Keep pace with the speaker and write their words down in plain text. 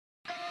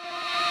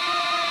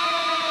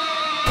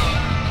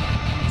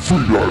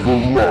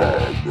Freediver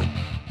Rob.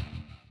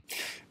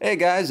 Hey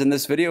guys, in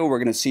this video we're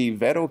going to see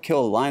Vero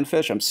kill a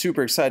lionfish. I'm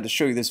super excited to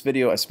show you this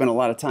video. I spent a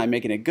lot of time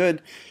making it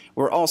good.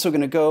 We're also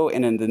going to go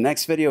and in the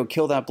next video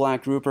kill that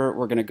black grouper.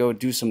 We're going to go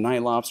do some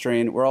night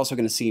lobstering. We're also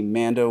going to see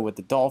Mando with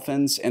the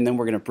dolphins, and then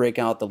we're going to break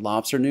out the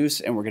lobster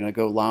noose and we're going to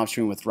go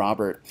lobstering with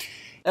Robert.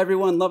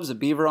 Everyone loves a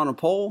beaver on a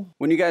pole.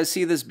 When you guys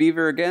see this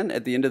beaver again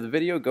at the end of the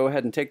video, go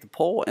ahead and take the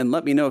poll and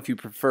let me know if you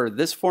prefer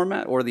this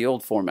format or the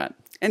old format.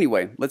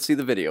 Anyway, let's see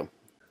the video.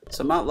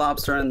 So I'm out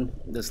lobstering.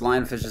 This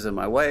lionfish is in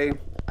my way.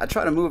 I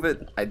try to move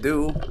it. I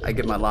do. I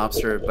get my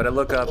lobster, but I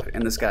look up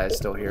and this guy is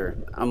still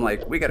here. I'm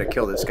like, we gotta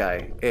kill this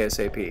guy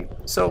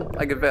ASAP. So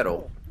I get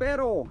Vero.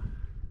 Vero!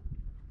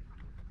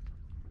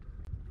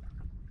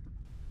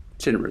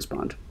 She didn't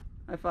respond.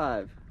 High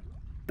five.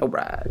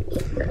 Alright.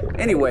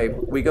 Anyway,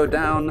 we go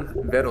down.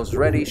 Vero's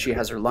ready. She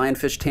has her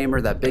lionfish tamer,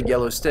 that big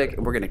yellow stick,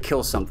 and we're gonna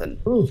kill something.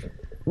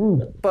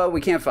 But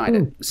we can't find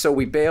it. So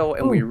we bail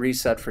and we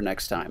reset for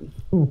next time.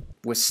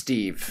 With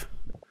Steve.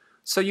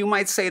 So you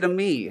might say to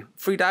me,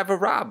 Freediver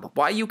Rob,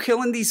 why are you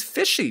killing these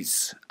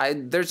fishies?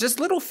 They're just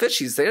little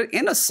fishies. They're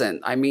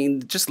innocent. I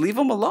mean, just leave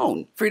them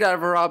alone.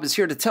 Freediver Rob is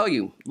here to tell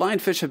you,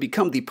 lionfish have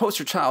become the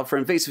poster child for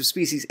invasive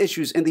species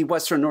issues in the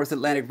western North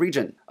Atlantic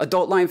region.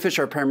 Adult lionfish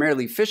are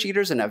primarily fish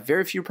eaters and have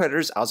very few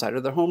predators outside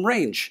of their home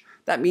range.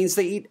 That means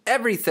they eat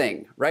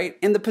everything, right?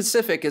 In the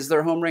Pacific is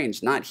their home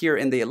range, not here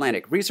in the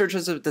Atlantic.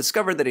 Researchers have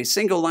discovered that a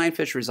single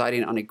lionfish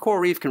residing on a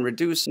coral reef can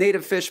reduce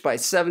native fish by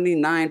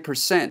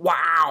 79%.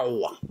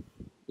 Wow!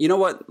 You know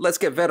what? Let's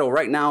get Vero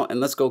right now and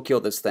let's go kill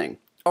this thing.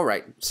 All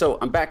right, so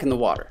I'm back in the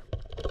water.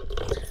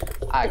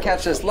 I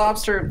catch this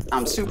lobster.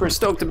 I'm super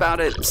stoked about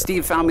it.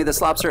 Steve found me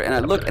this lobster and I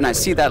look and I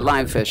see that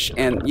lionfish.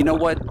 And you know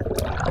what?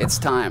 It's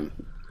time.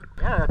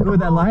 Yeah, ooh,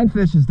 that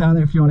lionfish is down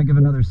there if you want to give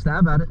another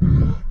stab at it.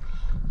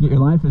 Get your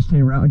lionfish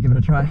tamer out and give it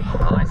a try.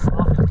 Oh, I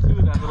saw him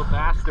too, that little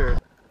bastard.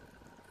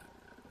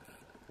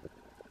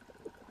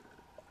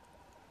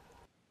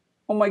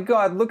 Oh my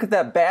God, look at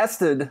that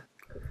bastard.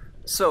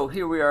 So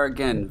here we are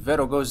again.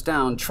 Vero goes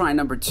down, try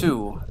number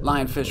 2.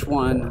 Lionfish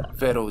 1,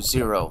 Vero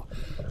 0.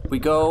 We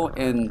go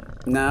and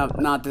now,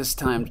 not this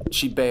time,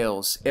 she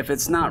bails. If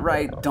it's not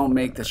right, don't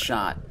make the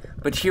shot.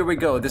 But here we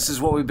go. This is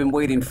what we've been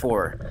waiting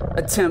for.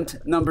 Attempt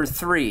number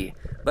 3.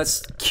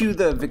 Let's cue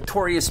the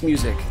victorious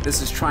music.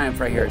 This is triumph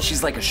right here.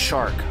 She's like a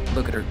shark.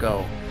 Look at her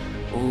go.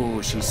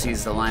 Ooh, she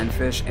sees the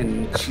lionfish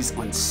and she's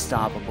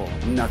unstoppable.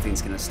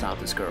 Nothing's gonna stop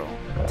this girl.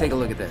 Take a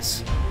look at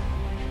this.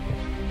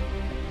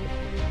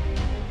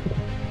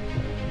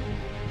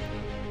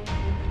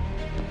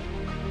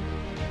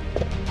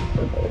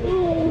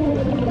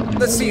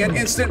 Let's see an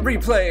instant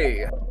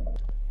replay.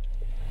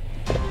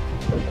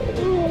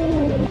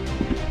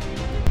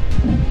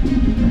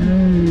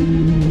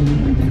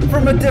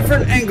 From a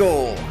different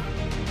angle.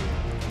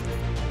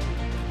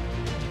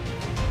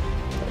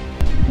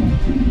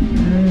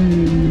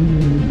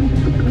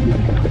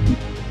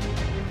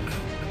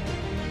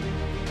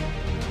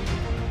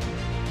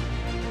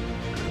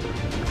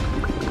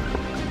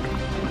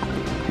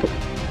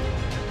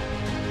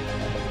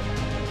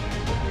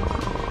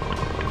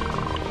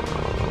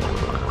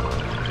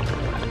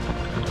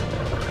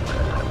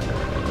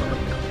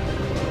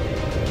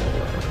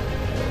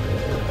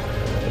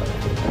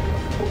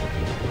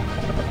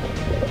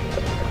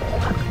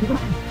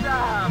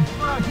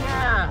 Fuck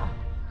yeah!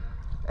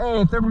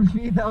 Hey, 30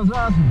 feet, that was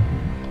awesome.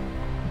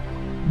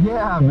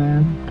 Yeah,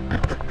 man.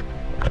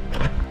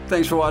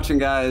 Thanks for watching,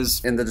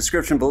 guys. In the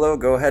description below,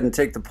 go ahead and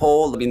take the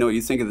poll. Let me know what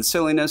you think of the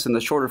silliness in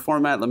the shorter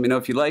format. Let me know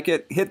if you like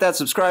it. Hit that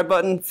subscribe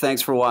button.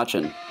 Thanks for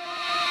watching.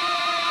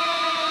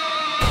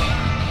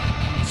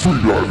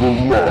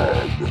 Freediver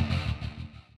Rob.